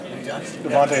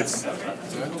Devonté, it's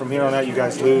from here on out. You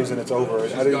guys lose and it's over.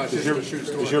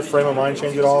 Does your frame of mind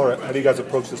change at all, or how do you guys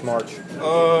approach this March?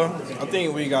 I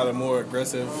think we got a more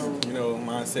aggressive,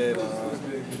 mindset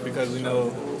because we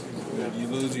know you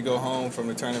lose, you go home from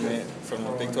the tournament, from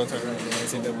the Big 12 tournament, and the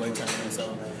NCAA tournament.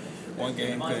 So one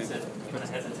game could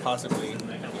possibly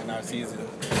in our season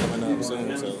coming up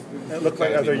soon. So it looked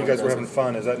like out there you guys were having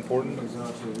fun. Is that important?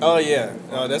 Oh yeah,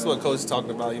 that's what Coach talked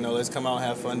about. Let's come out and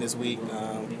have fun this week.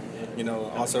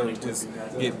 Also just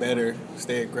get better,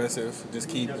 stay aggressive, just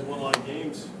keep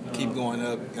going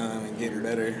up and getting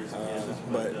better.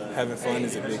 But having fun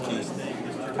is a big key.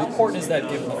 How important is that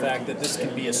given the fact that this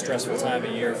can be a stressful time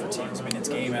of year for teams? I mean, it's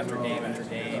game after game after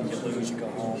game. You lose, you go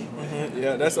home. Mm-hmm.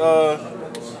 Yeah, that's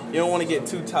you don't want to get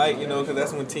too tight, because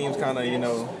that's when teams kind of,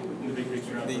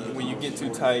 when you get too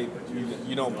tight,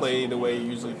 you don't play the way you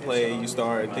usually play. You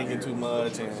start thinking too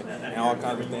much and all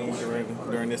kinds of things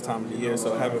during this time of the year.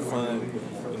 So having fun,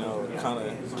 kind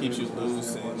of keeps you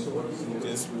loose and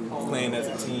just playing as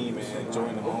a team and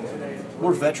enjoying the moment.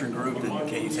 More veteran group than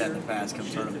KU's had in the past come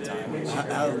tournament time.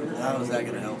 How is that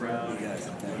going to help you guys?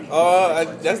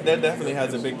 That definitely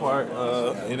has a big part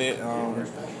in it.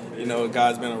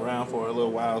 Guys been around for a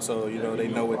little while, so they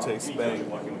know what to expect.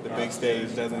 The big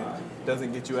stage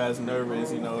doesn't get you as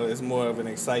nervous. It's more of an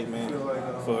excitement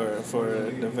for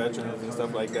the veterans and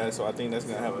stuff like that. So I think that's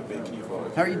gonna have a big key for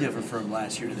us. How are you different from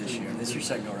last year to this year? This is your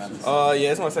second go around.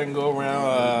 Yeah, it's my second go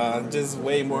around. Just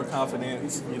way more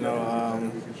confidence.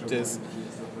 Just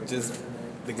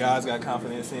the guys got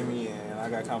confidence in me, and I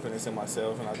got confidence in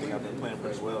myself, and I think I've been playing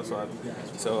pretty well. So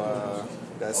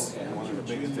that's one of the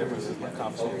biggest differences, my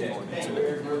confidence going into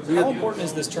it. How important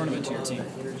is this tournament to your team?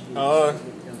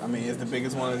 It's the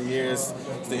biggest one of the year. It's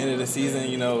the end of the season,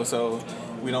 so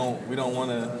we don't want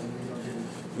to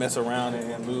mess around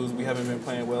and lose. We haven't been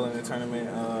playing well in the tournament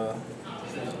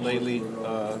lately,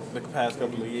 the past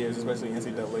couple of years, especially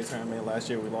NCAA tournament. Last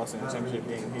year we lost in the championship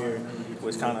game here,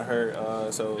 which kind of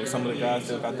hurt. So some of the guys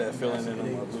still got that feeling in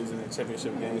them of losing the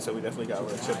championship game, so we definitely got a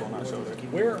little chip on our shoulder.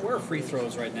 Where are free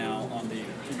throws right now on the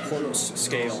importance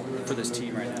scale for this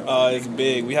team right now? It's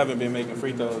big. We haven't been making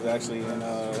free throws, actually, and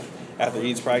after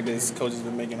each practice, coach has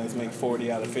been making us make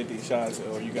 40 out of 50 shots,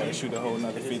 or you got to shoot a whole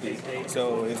another 50.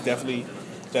 So it's definitely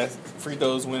that free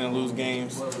throws win and lose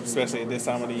games, especially at this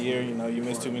time of the year. You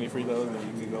miss too many free throws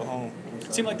and you can go home.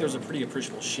 It seemed like there was a pretty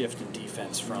appreciable shift in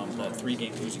defense from the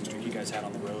 3-game losing streak you guys had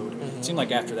on the road. It seemed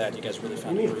like after that you guys really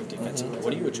found a groove defensively.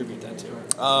 What do you attribute that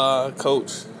to?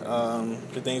 Coach.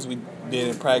 The things we did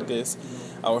in practice,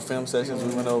 our film sessions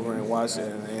we went over and watched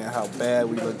it, and how bad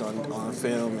we looked on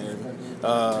film, and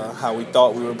how we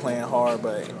thought we were playing hard,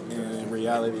 but in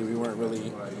reality we weren't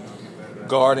really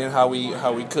guarding how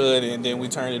we could, and then we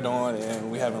turned it on,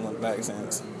 and we haven't looked back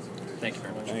since. Thank you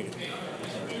very much. Thank you.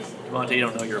 Devonté, you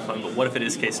don't know your opponent, but what if it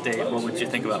is K-State? What would you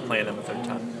think about playing them a third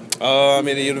time?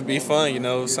 It would be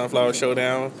fun, Sunflower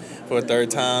Showdown for a third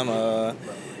time.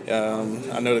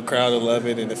 I know the crowd will love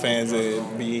it, and the fans will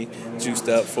be juiced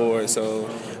up for it. So,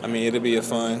 it'll be a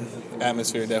fun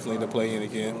atmosphere definitely to play in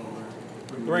again.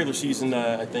 The regular season,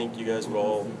 I think you guys would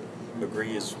all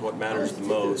agree, is what matters the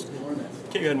most.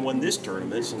 KU hadn't won this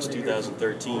tournament since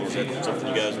 2013. Is that something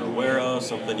you guys are aware of?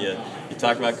 Something you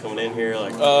talked about coming in here?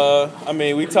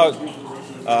 We talked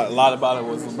a lot about it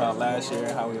was about last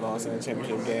year, how we lost in the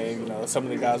championship game. Some of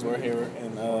the guys were here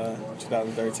in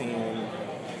 2013,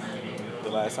 the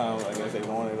last time I guess they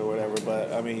won it or whatever.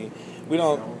 But we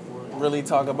don't really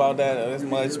talk about that as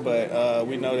much, but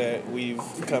we know that we've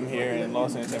come here and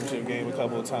lost in the championship game a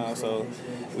couple of times, so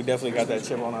we definitely got that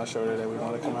chip on our shoulder that we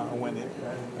want to come out and win it.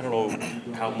 I don't know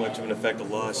how much of an effect a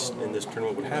loss in this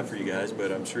tournament would have for you guys,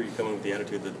 but I'm sure you come in with the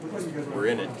attitude that we're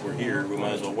in it, we're here, we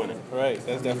might as well win it. Right,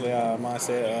 that's definitely our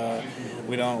mindset.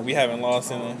 We haven't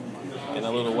lost in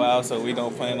a little while, so we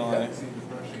don't plan on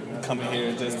coming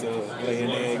here just to lay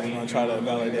an egg. We're going to try to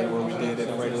validate what we did in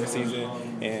the regular season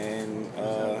and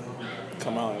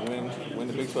come out and win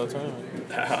the Big 12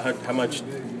 tournament. How much,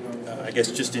 I guess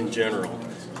just in general,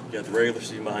 you got the regular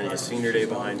season behind you, senior day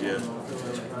behind you,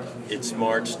 it's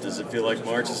March. Does it feel like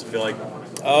March? Does it feel like...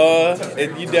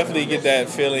 You definitely get that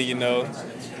feeling,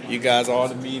 you guys, all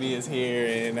the media is here,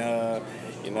 and,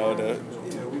 the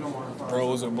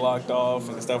rows are blocked off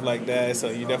and stuff like that, so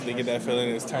you definitely get that feeling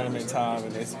it's tournament time,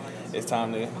 and it's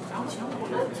time to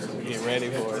get ready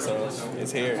for it. So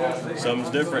it's here. Something's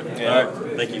different. Yeah. All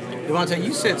right, thank you. Devonté,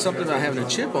 you said something about having a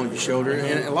chip on your shoulder,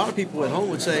 and a lot of people at home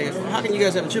would say, how can you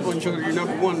guys have a chip on your shoulder? You're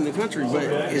number one in the country. But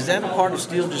is that a part of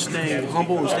still just staying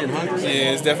humble and staying hungry?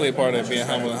 Yeah, it's definitely a part of being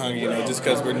humble and hungry. Just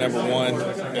because we're number one,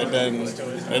 that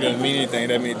doesn't mean anything.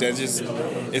 That means that just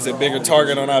it's a bigger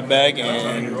target on our back,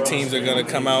 and teams are going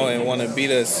to come out and want to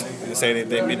beat us and say that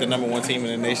they beat the number one team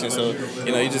in the nation. So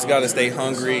you just got to stay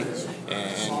hungry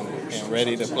and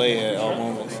ready to play at all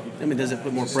moments. I mean, does it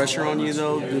put more pressure on you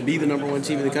though to be the number one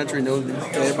team in the country? Know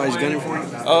that everybody's gunning for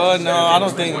you? No, I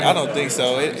don't think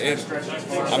so.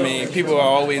 I mean, people are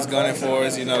always gunning for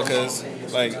us, because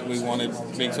like we wanted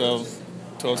Big 12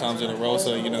 times in a row,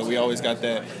 so we always got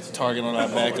that target on our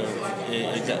back of you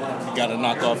got to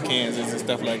knock off Kansas and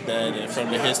stuff like that, and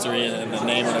from the history and the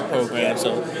name of the program.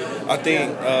 So I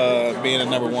think being a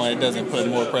number one, it doesn't put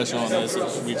more pressure on us.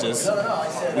 We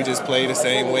just play the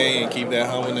same way and keep that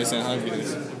humbleness and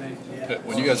hungriness.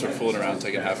 When you guys were fooling around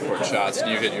taking half-court shots and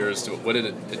you hit yours, what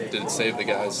did it save the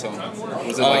guys some?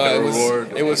 Was it like a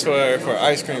reward? It was for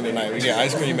ice cream tonight. We got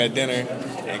ice cream at dinner,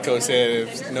 and Coach said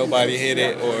if nobody hit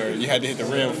it or you had to hit the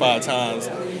rim 5 times,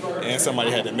 and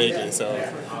somebody had to make it. So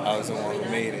I was the one who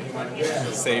made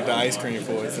it. Saved the ice cream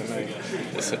for us tonight.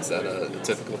 Is that a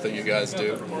typical thing you guys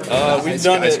do? We've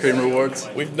done ice it. Cream rewards.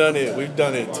 We've done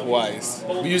it twice.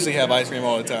 We usually have ice cream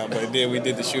all the time, but then we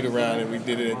did the shoot around and we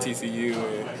did it at TCU.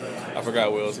 And I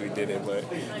forgot where else we did it, but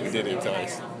we did it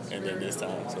twice, and then this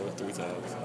time, so 3 times.